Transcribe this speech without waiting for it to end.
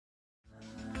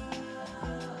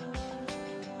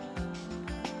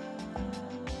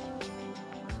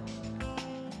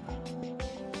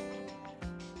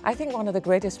I think one of the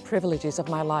greatest privileges of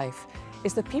my life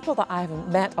is the people that I've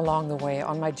met along the way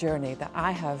on my journey that I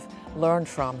have learned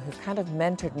from, who've kind of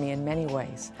mentored me in many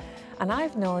ways. And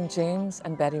I've known James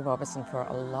and Betty Robison for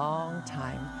a long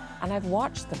time, and I've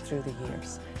watched them through the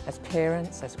years as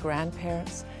parents, as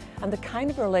grandparents, and the kind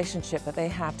of relationship that they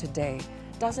have today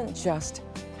doesn't just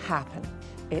happen,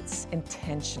 it's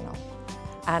intentional.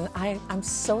 And I'm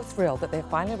so thrilled that they've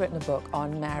finally written a book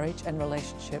on marriage and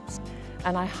relationships,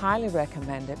 and I highly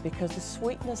recommend it because the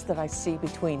sweetness that I see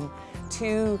between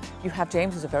two, you have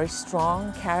James, who's a very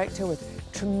strong character with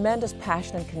tremendous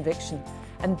passion and conviction,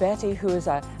 and Betty, who is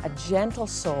a gentle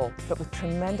soul, but with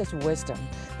tremendous wisdom.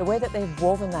 The way that they've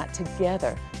woven that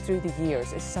together through the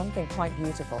years is something quite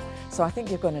beautiful. So I think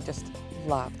you're going to just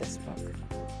love this book.